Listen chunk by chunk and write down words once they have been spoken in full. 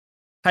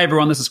Hey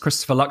everyone, this is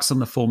Christopher Luxon,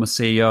 the former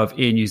CEO of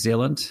Air New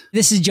Zealand.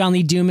 This is John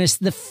Lee Dumas,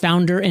 the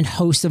founder and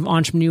host of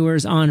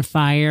Entrepreneurs on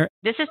Fire.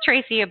 This is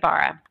Tracy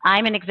Ibarra.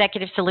 I'm in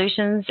Executive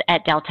Solutions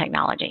at Dell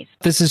Technologies.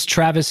 This is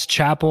Travis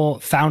Chappell,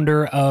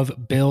 founder of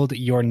Build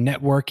Your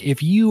Network.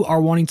 If you are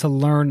wanting to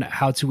learn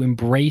how to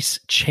embrace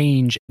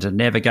change, To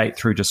navigate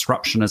through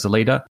disruption as a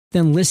leader,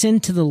 then listen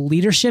to the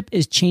Leadership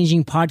is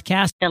Changing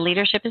podcast. The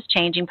Leadership is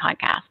Changing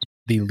podcast.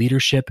 the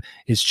Leadership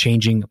is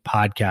Changing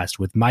podcast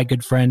with my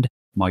good friend,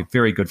 my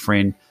very good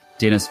friend,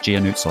 Dennis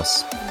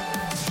Giannoutsos.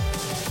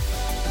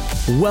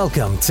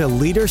 Welcome to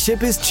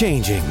Leadership is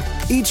Changing.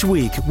 Each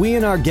week, we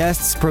and our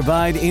guests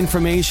provide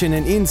information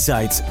and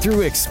insights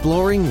through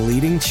exploring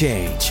leading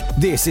change.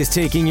 This is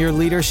taking your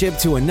leadership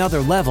to another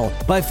level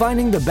by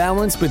finding the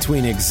balance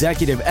between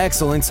executive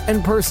excellence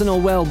and personal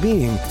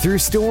well-being through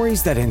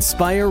stories that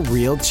inspire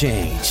real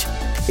change.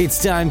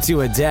 It's time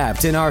to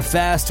adapt in our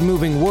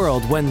fast-moving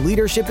world when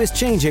leadership is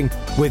changing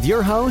with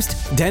your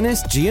host,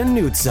 Dennis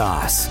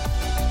Giannoutsos.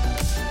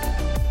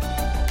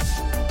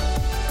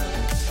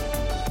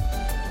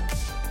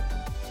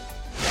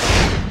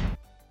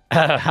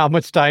 How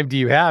much time do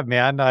you have,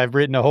 man? I've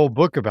written a whole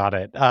book about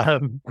it.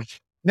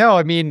 No,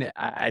 I mean,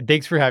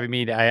 thanks for having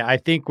me. I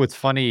think what's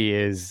funny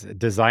is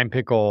Design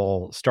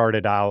Pickle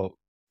started out,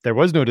 there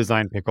was no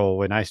Design Pickle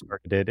when I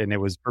started it. And it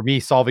was for me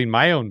solving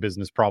my own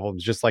business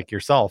problems, just like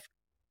yourself.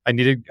 I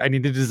needed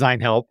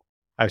design help.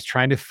 I was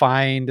trying to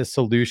find a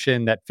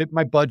solution that fit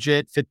my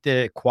budget, fit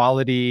the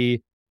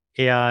quality.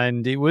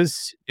 And it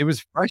was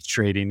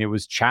frustrating. It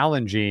was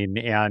challenging.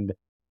 And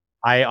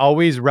I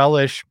always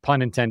relish,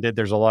 pun intended,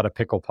 there's a lot of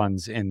pickle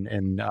puns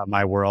in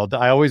my world.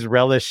 I always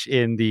relish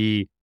in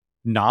the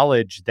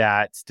knowledge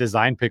that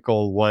Design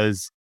Pickle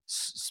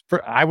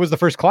I was the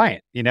first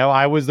client.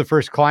 I was the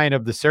first client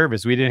of the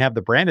service. We didn't have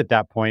the brand at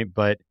that point,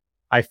 but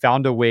I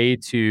found a way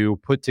to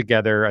put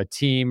together a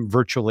team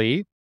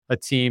virtually, a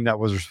team that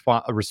was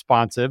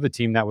responsive, a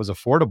team that was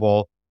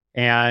affordable,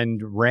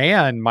 and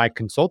ran my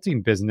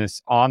consulting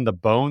business on the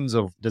bones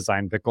of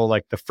Design Pickle,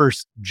 like the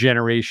first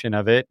generation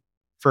of it,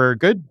 for a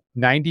good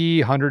 90,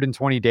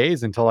 120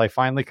 days until I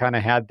finally kind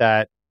of had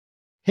that,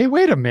 hey,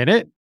 wait a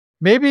minute,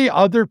 maybe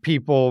other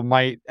people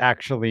might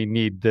actually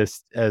need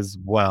this as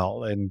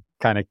well, and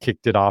kind of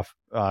kicked it off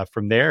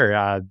from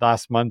there.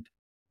 Last month,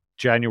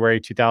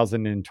 January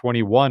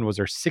 2021 was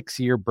our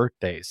 6-year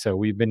birthday. So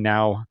we've been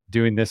now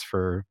doing this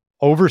for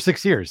over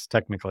 6 years,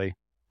 technically.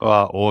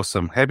 Oh,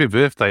 awesome. Happy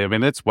birthday. I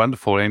mean, that's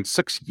wonderful. And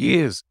 6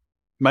 years,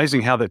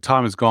 amazing how that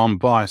time has gone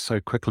by so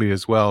quickly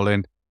as well.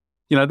 And,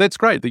 that's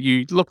great that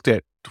you looked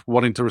at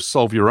wanting to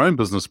solve your own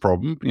business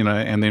problem,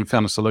 and then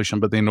found a solution,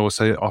 but then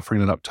also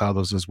offering it up to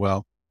others as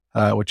well,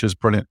 which is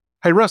brilliant.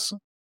 Hey, Russ,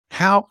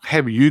 how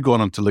have you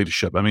gone into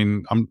leadership? I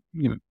mean,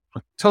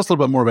 tell us a little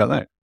bit more about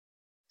that.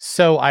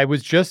 So I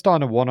was just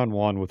on a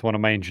one-on-one with one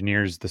of my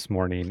engineers this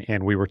morning,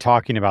 and we were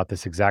talking about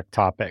this exact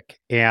topic.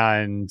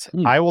 And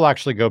I will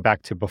actually go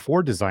back to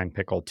before Design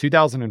Pickle,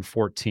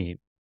 2014.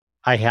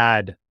 I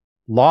had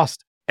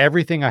lost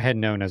everything I had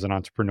known as an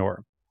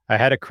entrepreneur. I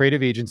had a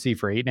creative agency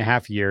for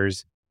 8.5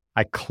 years.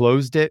 I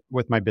closed it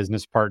with my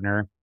business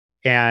partner.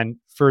 And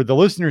for the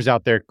listeners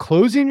out there,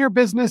 closing your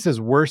business is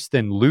worse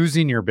than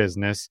losing your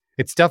business.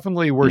 It's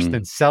definitely worse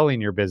than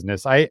selling your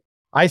business. I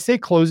say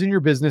closing your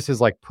business is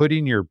like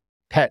putting your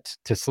pet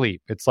to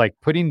sleep. It's like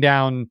putting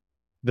down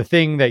the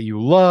thing that you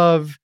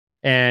love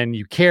and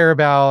you care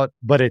about,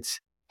 but it's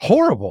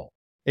horrible.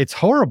 It's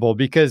horrible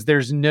because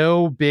there's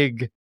no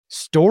big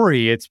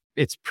story.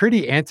 It's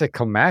pretty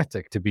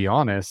anticlimactic, to be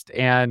honest.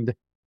 And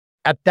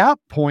at that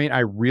point,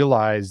 I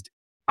realized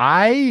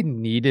I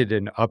needed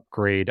an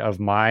upgrade of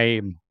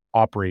my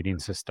operating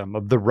system,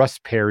 of the Russ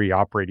Perry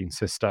operating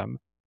system.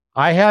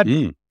 I had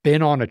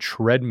been on a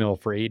treadmill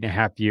for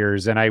 8.5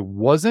 years, and I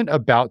wasn't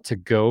about to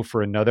go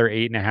for another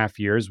 8.5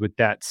 years with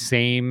that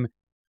same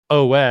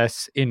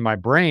OS in my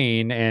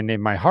brain and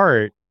in my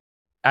heart.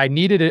 I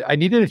needed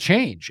a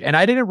change, and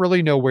I didn't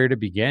really know where to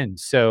begin.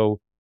 So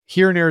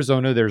here in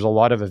Arizona, there's a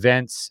lot of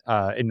events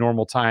in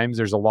normal times.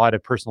 There's a lot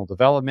of personal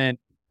development.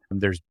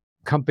 There's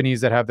companies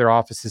that have their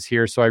offices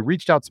here. So I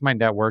reached out to my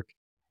network,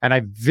 and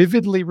I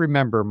vividly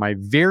remember my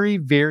very,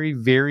 very,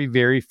 very,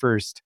 very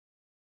first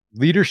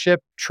leadership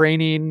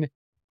training,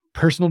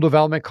 personal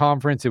development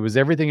conference. It was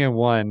everything in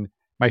one.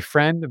 My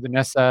friend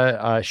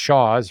Vanessa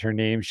Shaw is her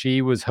name.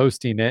 She was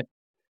hosting it,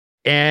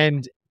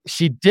 and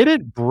she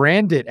didn't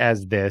brand it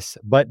as this,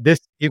 but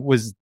it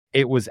was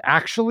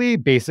actually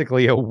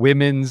basically a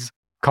women's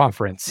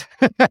conference.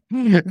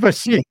 But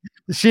she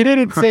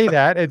didn't say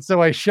that, and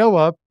so I show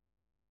up.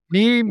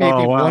 Me,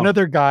 maybe one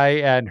other guy,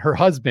 and her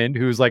husband,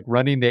 who's like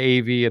running the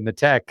AV and the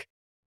tech.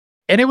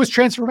 And it was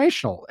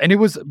transformational. And it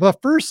was the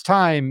first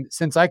time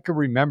since I could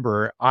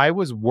remember I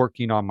was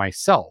working on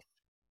myself.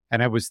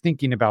 And I was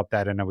thinking about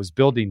that, and I was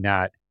building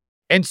that.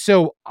 And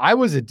so I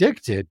was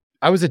addicted.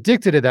 I was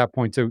addicted at that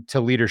point to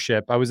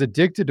leadership. I was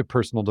addicted to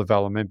personal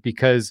development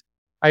because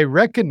I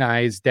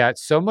recognized that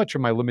so much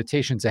of my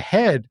limitations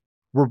ahead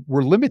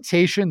were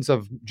limitations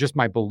of just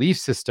my belief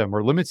system,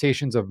 or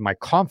limitations of my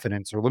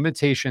confidence, or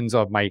limitations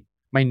of my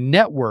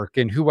network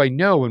and who I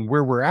know and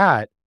where we're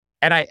at.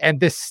 And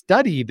this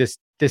study, this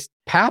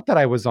path that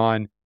I was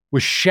on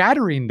was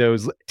shattering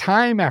those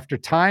time after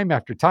time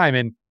after time.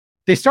 And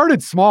they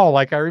started small.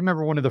 Like I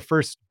remember one of the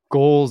first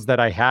goals that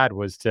I had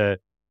was to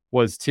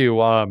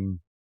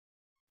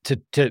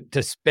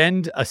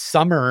spend a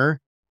summer,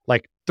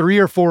 like 3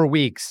 or 4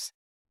 weeks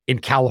in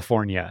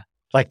California.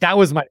 Like that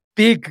was my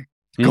big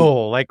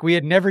goal. Like we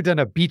had never done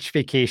a beach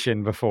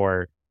vacation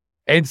before.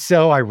 And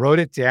so I wrote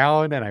it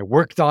down and I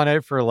worked on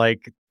it for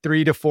like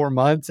 3 to 4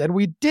 months and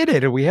we did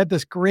it. And we had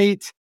this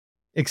great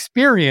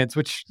experience,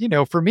 which,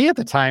 for me at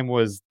the time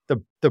was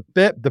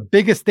the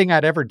biggest thing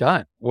I'd ever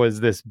done. Was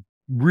this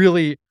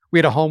really, we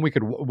had a home,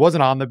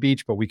 wasn't on the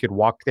beach, but we could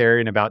walk there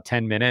in about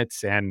 10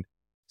 minutes. And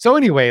so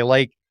anyway,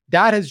 like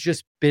that has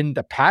just been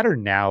the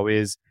pattern now.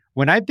 Is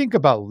when I think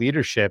about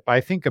leadership,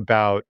 I think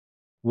about,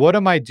 what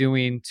am I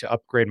doing to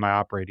upgrade my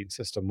operating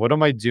system? What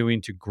am I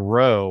doing to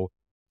grow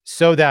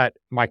so that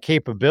my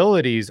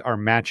capabilities are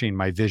matching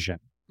my vision?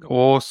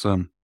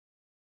 Awesome.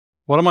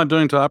 What am I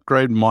doing to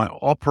upgrade my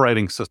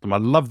operating system? I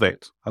love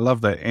that.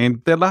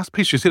 And that last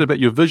piece you said about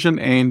your vision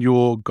and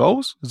your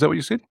goals, is that what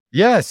you said?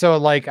 Yeah. So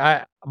like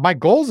my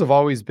goals have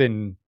always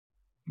been,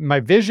 my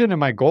vision and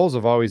my goals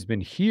have always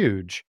been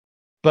huge,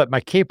 but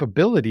my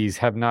capabilities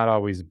have not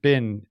always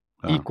been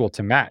equal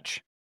to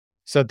match.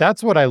 So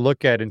that's what I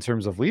look at in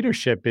terms of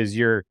leadership, is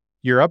you're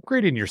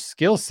upgrading your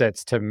skill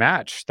sets to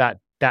match that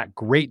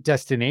great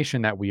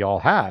destination that we all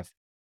have.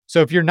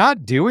 So if you're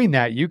not doing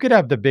that, you could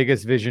have the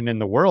biggest vision in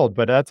the world,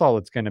 but that's all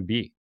it's going to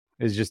be,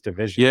 is just a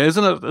vision. Yeah,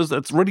 isn't it?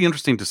 It's really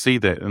interesting to see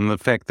that, and the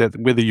fact that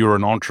whether you're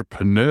an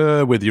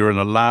entrepreneur, whether you're in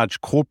a large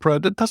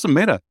corporate, it doesn't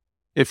matter.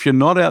 If you're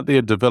not out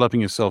there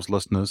developing yourselves,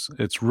 listeners,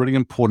 it's really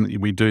important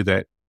that we do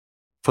that.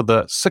 For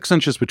the 6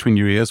 inches between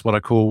your ears, what I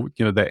call,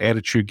 the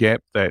attitude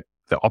gap, that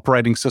the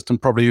operating system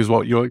probably is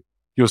what you're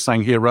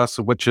saying here, Russ,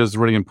 which is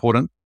really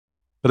important.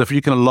 But if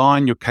you can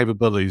align your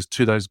capabilities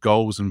to those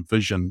goals and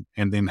vision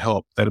and then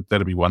help, that'd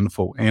be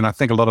wonderful. And I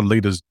think a lot of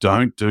leaders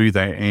don't do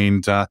that,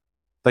 and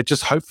they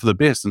just hope for the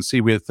best and see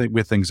where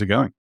things are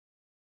going.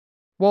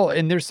 Well,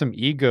 and there's some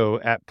ego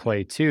at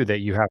play too that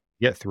you have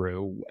to get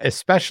through,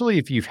 especially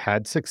if you've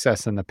had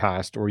success in the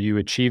past or you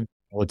achieved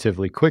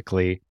relatively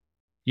quickly.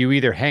 You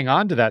either hang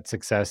on to that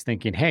success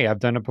thinking, hey, I've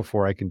done it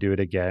before, I can do it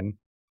again.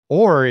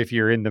 Or if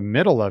you're in the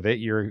middle of it,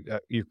 you're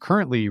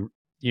currently,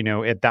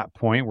 at that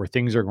point where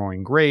things are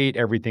going great,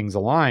 everything's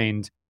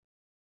aligned.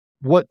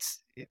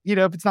 If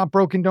it's not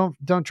broken,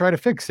 don't try to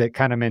fix it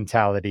kind of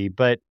mentality.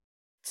 But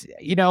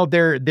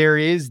there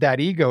is that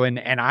ego, and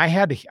I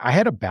had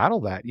to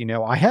battle that.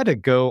 I had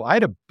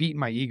to beat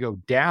my ego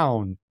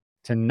down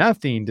to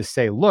nothing to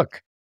say,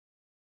 look,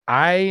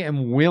 I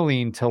am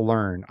willing to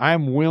learn.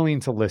 I'm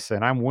willing to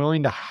listen. I'm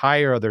willing to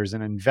hire others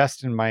and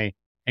invest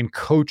in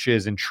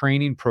coaches and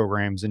training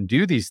programs and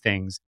do these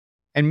things.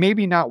 And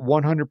maybe not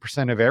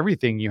 100% of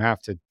everything you have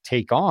to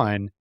take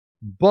on,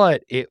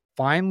 but it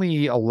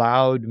finally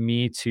allowed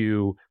me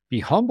to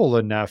be humble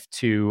enough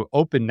to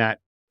open that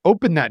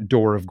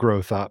door of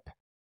growth up.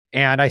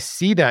 And I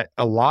see that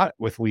a lot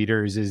with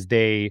leaders, is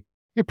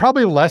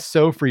probably less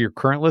so for your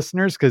current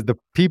listeners, because the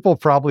people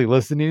probably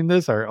listening to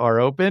this are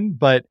open,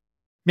 but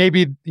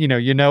maybe,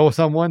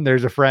 someone,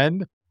 there's a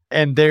friend,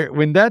 and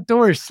when that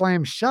door is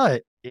slammed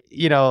shut,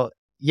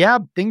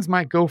 things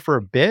might go for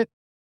a bit,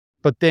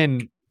 but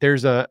then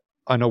there's an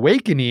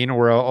awakening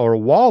or a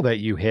wall that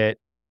you hit.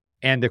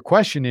 And the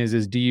question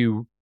is do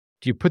you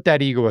put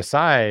that ego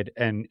aside,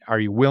 and are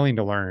you willing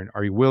to learn?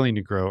 Are you willing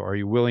to grow? Are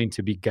you willing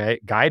to be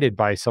guided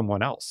by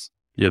someone else?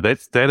 Yeah,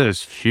 that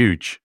is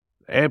huge.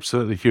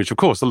 Absolutely huge. Of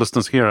course, the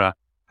listeners here are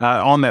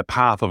on that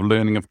path of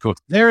learning, of course.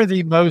 They're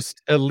the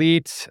most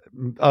elite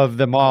of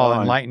them all,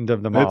 enlightened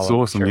of them all. That's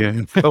awesome,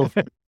 sure.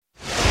 Yeah.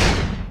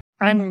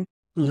 I'm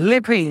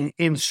living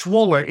in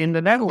Zwolle in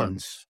the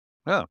Netherlands.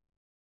 Oh.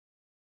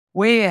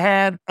 We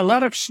had a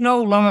lot of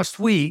snow last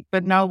week,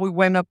 but now we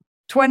went up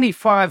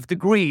 25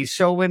 degrees,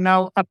 so we're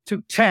now up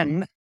to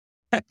 10.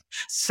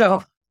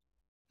 So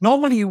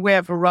normally we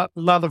have a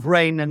lot of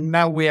rain, and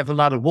now we have a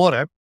lot of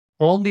water.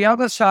 On the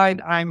other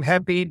side, I'm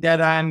happy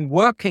that I'm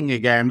working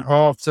again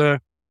after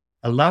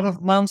a lot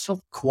of months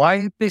of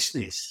quiet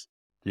business.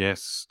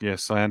 Yes,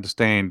 I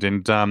understand.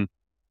 And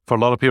for a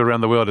lot of people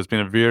around the world, it's been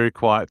a very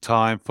quiet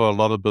time for a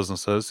lot of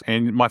businesses.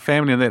 And my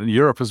family and that in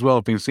Europe as well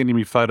have been sending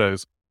me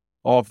photos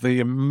of the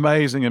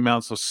amazing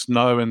amounts of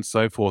snow and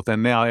so forth.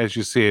 And now, as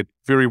you said,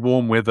 very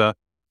warm weather.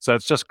 So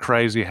it's just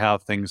crazy how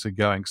things are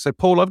going. So,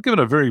 Paul, I've given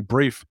a very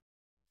brief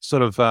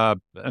sort of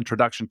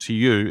introduction to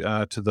you,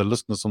 to the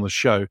listeners on the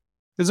show.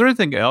 Is there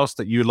anything else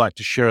that you'd like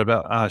to share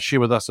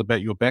with us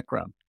about your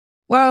background?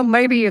 Well,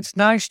 maybe it's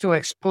nice to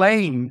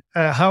explain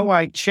how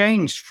I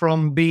changed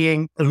from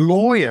being a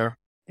lawyer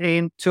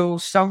into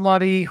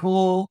somebody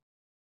who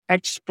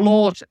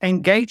explores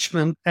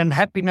engagement and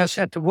happiness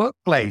at the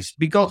workplace.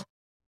 Because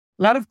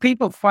a lot of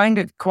people find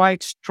it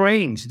quite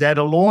strange that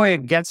a lawyer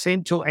gets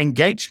into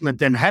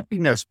engagement and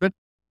happiness. But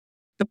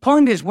the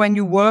point is, when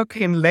you work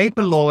in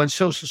labor law and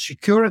social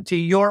security,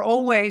 you're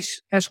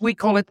always, as we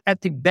call it,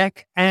 at the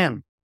back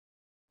end.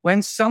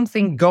 when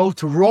something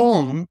goes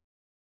wrong,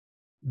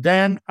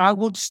 then I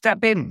would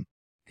step in.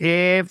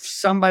 If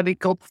somebody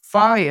got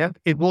fired,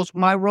 it was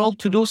my role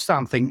to do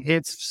something.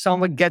 If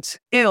someone gets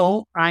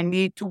ill, I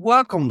need to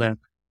work on them.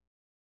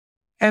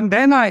 And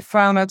then I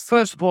found that,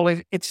 first of all,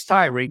 it's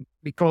tiring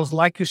because,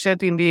 like you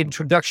said in the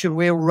introduction,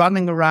 we're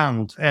running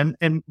around and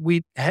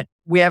we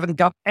haven't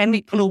got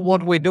any clue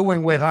what we're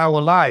doing with our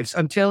lives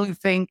until you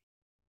think,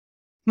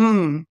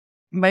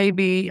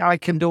 maybe I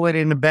can do it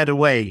in a better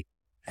way.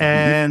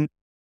 And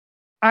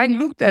I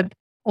looked at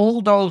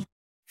all those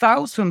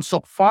thousands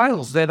of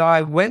files that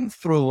I went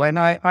through, and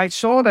I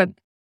saw that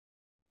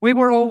we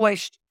were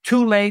always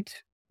too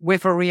late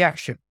with a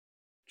reaction.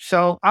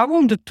 So I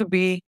wanted to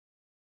be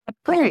a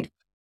point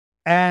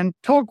and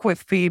talk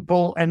with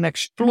people and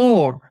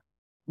explore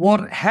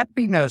what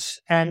happiness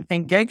and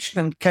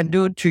engagement can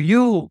do to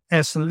you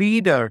as a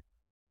leader,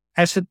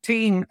 as a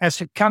team,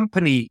 as a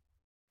company,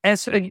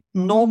 as a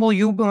normal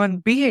human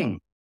being.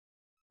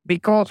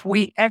 Because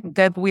we act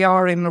that we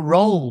are in a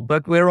role,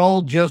 but we're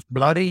all just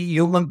bloody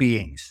human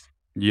beings.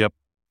 Yep.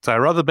 So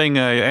rather being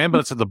an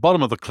ambulance at the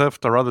bottom of the cliff,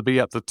 I'd rather be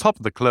at the top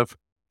of the cliff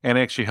and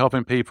actually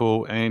helping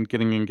people and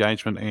getting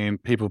engagement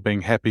and people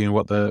being happy in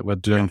what they're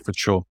doing for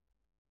sure.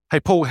 Hey,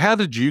 Paul, how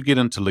did you get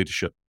into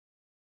leadership?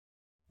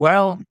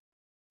 Well,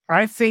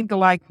 I think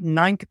like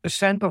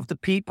 90% of the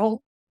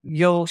people,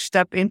 you'll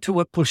step into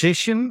a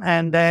position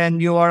and then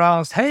you are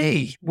asked,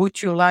 hey,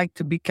 would you like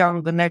to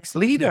become the next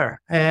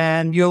leader?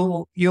 And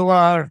you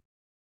are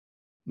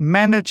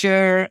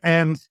manager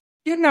and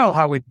you know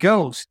how it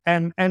goes.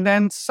 And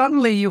then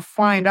suddenly you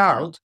find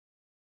out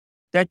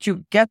that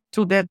you get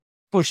to that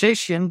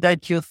position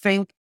that you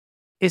think,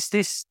 is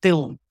this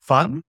still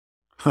fun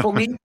for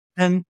me?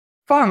 And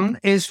fun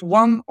is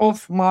one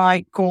of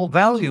my core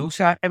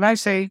values. And I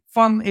say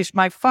fun is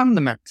my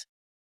fundament.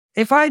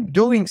 If I'm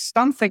doing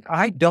something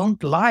I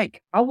don't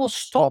like, I will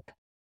stop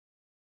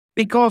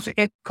because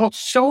it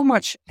costs so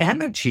much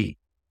energy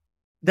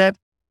that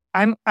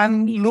I'm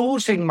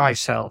losing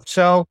myself.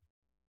 So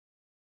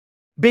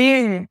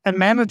being a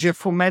manager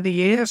for many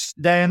years,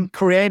 then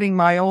creating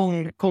my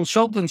own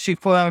consultancy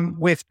firm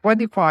with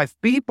 25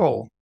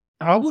 people,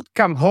 I would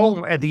come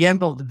home at the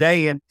end of the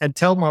day and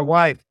tell my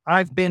wife,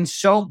 I've been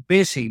so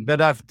busy,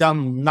 but I've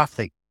done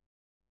nothing.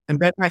 And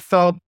then I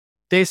thought,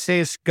 this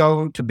is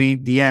going to be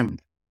the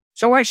end.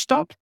 So I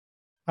stopped.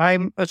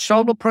 I'm a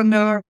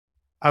solopreneur.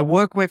 I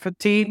work with a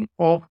team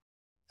of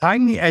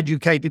highly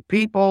educated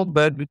people,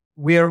 but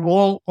we're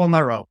all on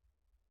our own.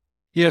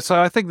 Yeah,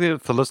 so I think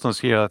that for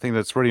listeners here, I think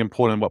that's really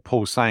important. What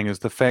Paul's saying is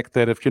the fact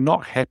that if you're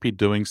not happy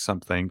doing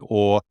something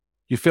or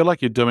you feel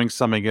like you're doing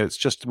something, it's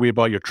just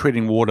whereby you're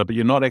treading water, but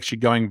you're not actually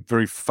going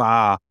very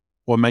far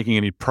or making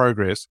any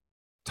progress,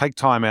 take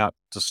time out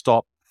to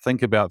stop,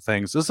 think about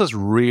things. Is this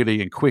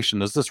really in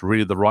question? Is this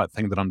really the right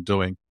thing that I'm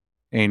doing?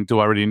 And do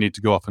I really need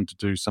to go off and to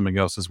do something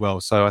else as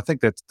well? So I think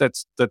that's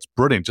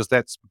brilliant. Just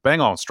that's bang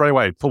on straight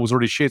away. Paul's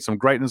already shared some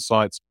great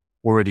insights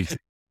already.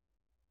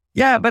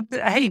 Yeah, but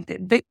hey,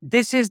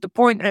 this is the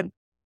point. And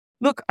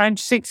look, I'm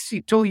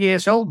 62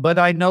 years old, but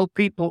I know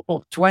people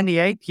of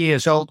 28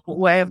 years old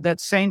who have that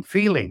same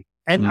feeling.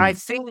 And I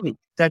think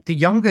that the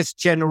youngest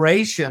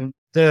generation,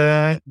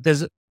 the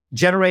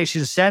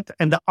Generation Z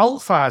and the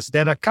alphas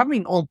that are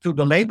coming onto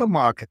the labor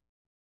market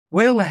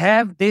will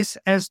have this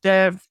as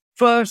their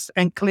first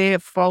and clear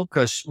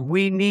focus.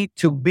 We need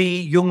to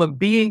be human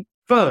being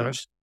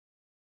first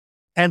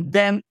and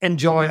then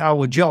enjoy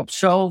our job.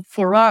 So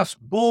for us,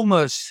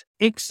 boomers,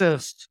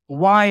 Xers,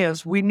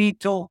 Yers, we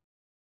need to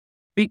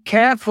be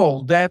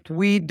careful that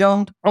we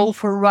don't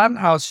overrun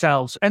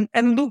ourselves. And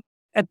look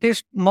at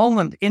this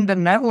moment in the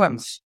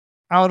Netherlands,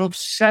 out of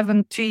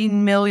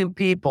 17 million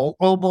people,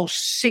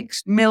 almost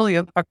 6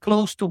 million are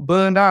close to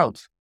burned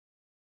out.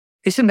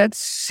 Isn't that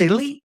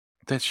silly?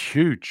 That's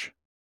huge.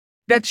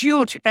 That's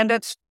huge. And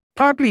that's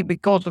partly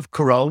because of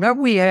Corona.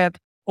 We had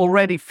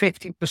already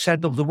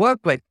 50% of the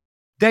workplace.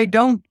 They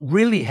don't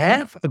really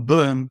have a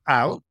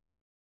burnout,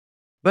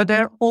 but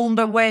they're on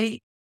their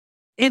way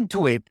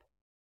into it.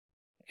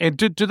 And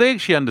do they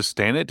actually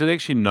understand it? Do they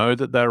actually know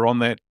that they're on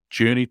that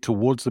journey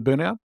towards the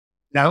burnout?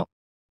 No.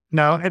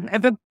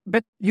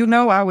 But you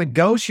know how it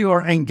goes.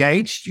 You're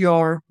engaged,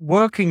 you're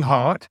working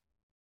hard,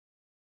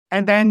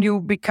 and then you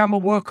become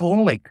a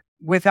workaholic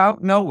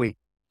without knowing.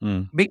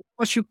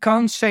 Because you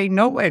can't say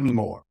no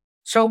anymore.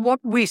 So what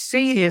we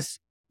see is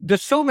the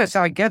soon as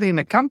I get in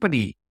a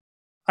company,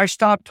 I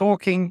start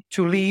talking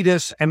to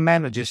leaders and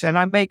managers, and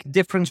I make a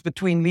difference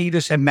between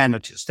leaders and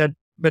managers.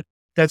 But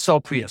that's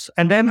obvious.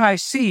 And then I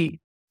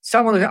see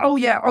someone say, oh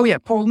yeah,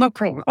 Paul, no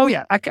problem. Oh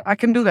yeah, I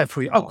can do that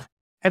for you. Oh,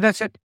 and I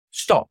said,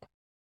 stop.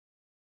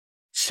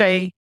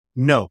 Say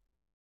no.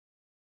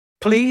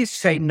 Please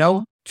say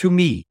no to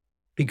me.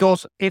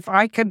 Because if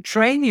I can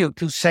train you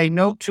to say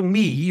no to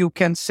me, you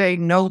can say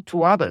no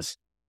to others.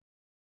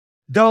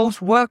 Those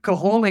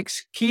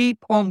workaholics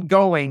keep on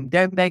going.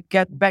 Then they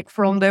get back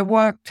from their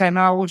work, 10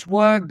 hours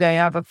work. They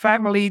have a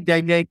family.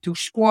 They need to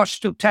squash,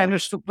 to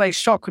tennis, to play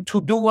soccer, to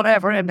do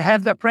whatever and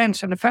have their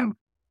friends and the family.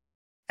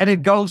 And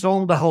it goes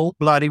on the whole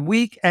bloody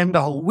week and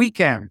the whole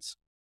weekend.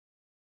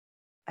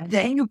 And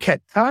then you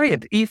get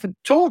tired. Even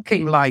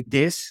talking like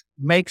this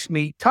makes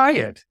me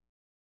tired.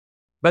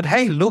 But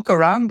hey, look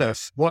around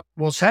us. What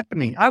was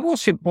happening? I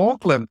was in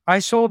Auckland. I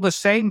saw the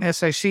same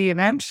as I see in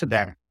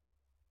Amsterdam.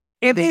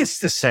 It is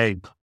the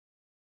same.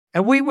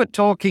 And we were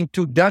talking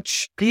to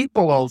Dutch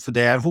people over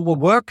there who were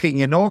working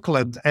in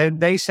Auckland,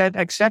 and they said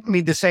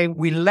exactly the same.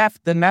 We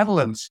left the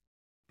Netherlands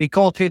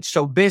because it's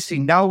so busy.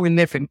 Now we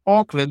live in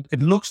Auckland.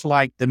 It looks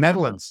like the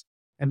Netherlands.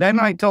 And then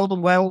I told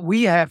them, well,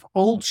 we have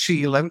Old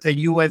Zealand and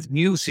you have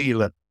New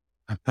Zealand.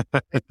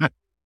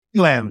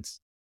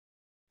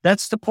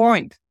 That's the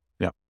point.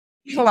 Yeah.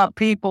 People are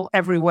people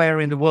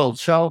everywhere in the world.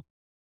 So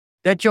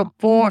that your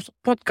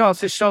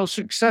podcast is so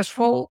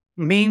successful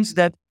means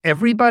that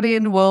everybody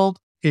in the world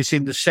is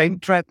in the same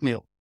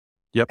treadmill.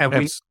 Yep. And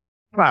we're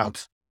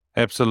proud.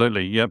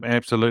 Absolutely. Yep.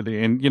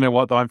 Absolutely. And you know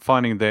what? I'm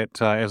finding that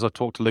as I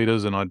talk to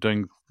leaders and I'm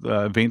doing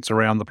events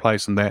around the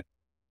place and that,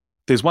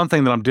 there's one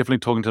thing that I'm definitely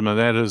talking to them, and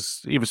that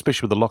is, even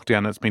especially with the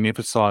lockdown, it's been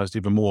emphasized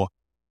even more,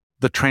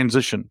 the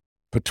transition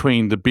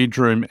between the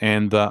bedroom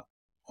and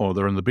or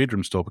they're in the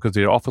bedroom still because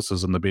their office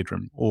is in the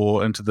bedroom,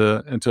 or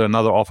into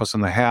another office in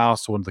the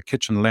house or in the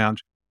kitchen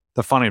lounge.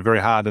 They're finding it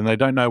very hard and they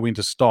don't know when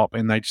to stop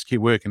and they just keep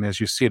working,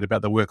 as you said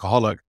about the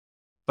workaholic.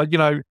 But,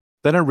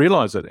 they don't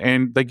realize it,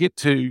 and they get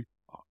to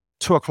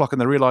 2:00 and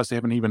they realize they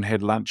haven't even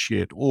had lunch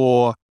yet,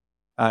 or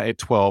at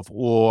 12,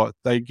 or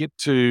they get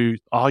to,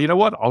 oh, you know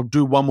what? I'll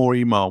do one more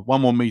email,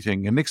 one more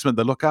meeting. And next minute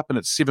they look up and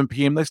it's 7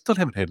 p.m. They still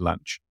haven't had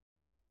lunch.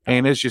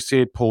 And as you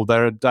said, Paul,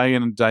 they're a day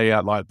in and day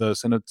out like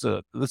this. And it's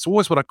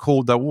always what I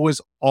call, they're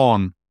always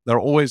on. They're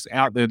always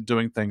out there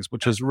doing things,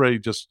 which is really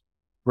just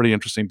really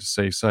interesting to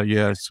see. So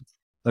yeah,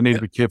 they need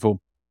to be careful.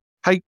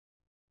 Hey,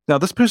 now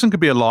this person could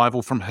be alive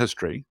or from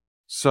history.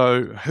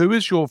 So who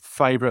is your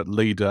favorite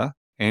leader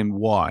and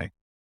why?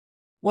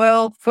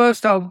 Well,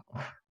 first I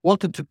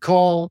wanted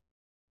to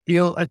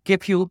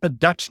give you a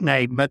Dutch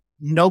name, but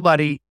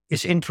nobody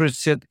is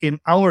interested in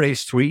our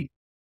history.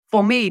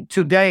 For me,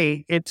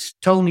 today, it's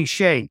Tony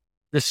Hsieh,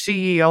 the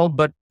CEO,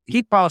 but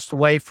he passed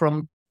away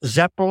from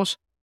Zappos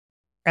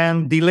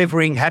and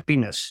delivering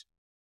happiness.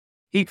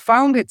 He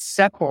founded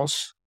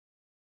Zappos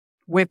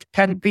with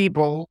 10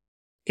 people.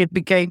 It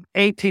became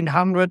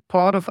 1,800,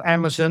 part of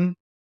Amazon.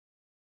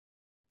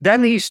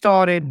 Then he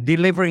started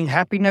Delivering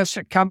Happiness,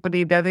 a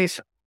company that is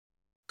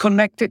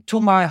connected to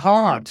my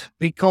heart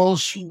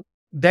because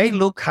they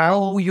look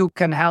how you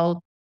can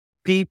help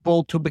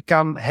people to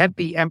become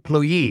happy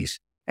employees.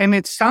 And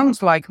it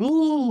sounds like,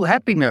 ooh,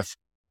 happiness.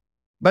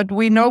 But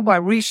we know by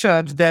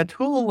research that,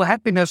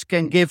 happiness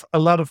can give a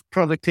lot of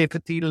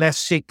productivity, less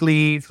sick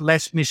leave,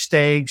 less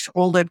mistakes,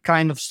 all that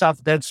kind of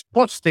stuff that's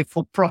positive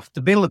for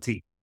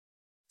profitability.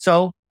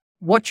 So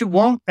what you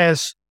want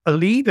as a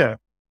leader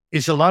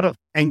is a lot of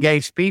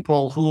engaged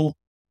people who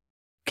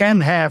can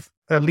have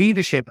a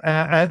leadership,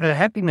 a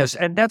happiness.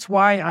 And that's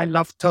why I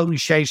love Tony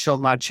Hsieh so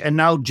much. And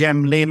now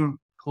Jem Lim,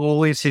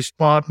 who is his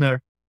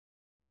partner.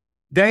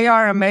 They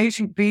are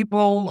amazing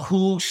people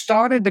who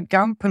started the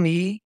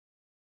company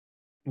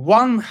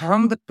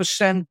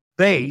 100%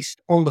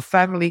 based on the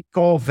family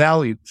core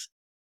values.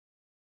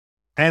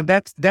 And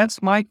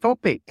that's my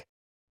topic.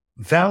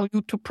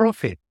 Value to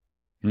profit.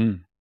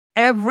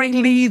 Every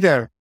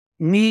leader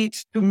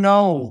needs to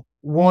know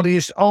what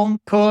his own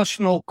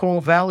personal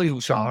core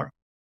values are.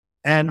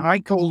 And I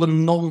call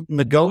them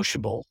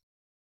non-negotiable.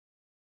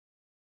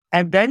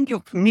 And then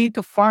you need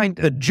to find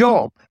a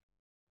job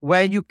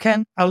where you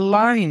can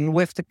align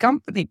with the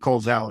company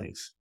core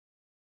values.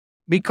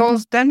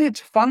 Because then it's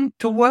fun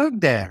to work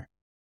there.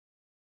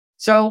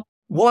 So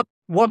what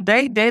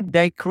they did,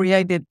 they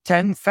created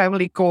 10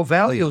 family core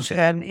values.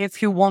 And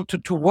if you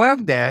wanted to work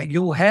there,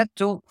 you had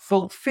to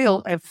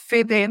fulfill and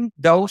fit in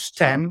those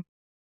 10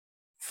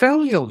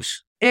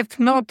 values. If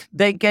not,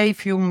 they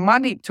gave you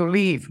money to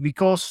leave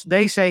because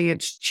they say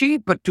it's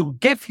cheaper to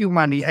give you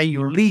money and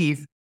you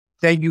leave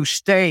than you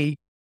stay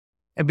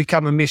and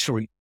become a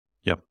misery.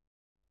 Yep.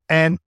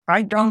 And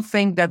I don't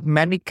think that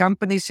many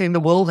companies in the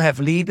world have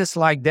leaders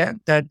like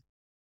that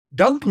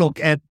don't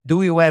look at,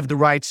 do you have the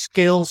right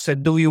skills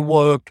and do you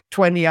work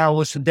 20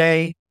 hours a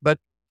day? But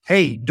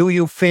hey, do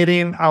you fit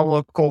in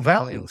our core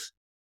values?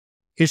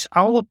 Is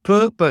our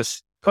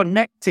purpose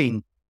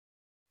connecting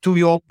to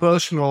your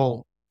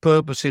personal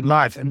purpose in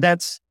life? And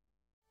that's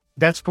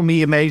for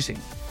me amazing.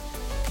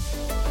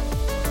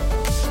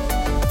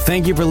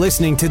 Thank you for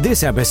listening to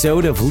this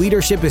episode of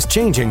Leadership is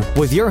Changing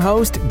with your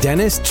host,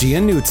 Dennis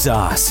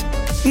Giannoutsas.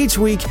 Each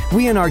week,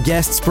 we and our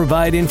guests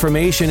provide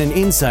information and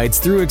insights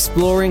through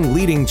exploring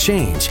leading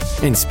change,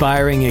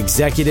 inspiring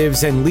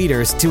executives and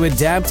leaders to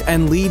adapt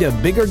and lead a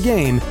bigger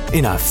game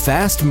in a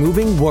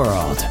fast-moving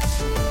world.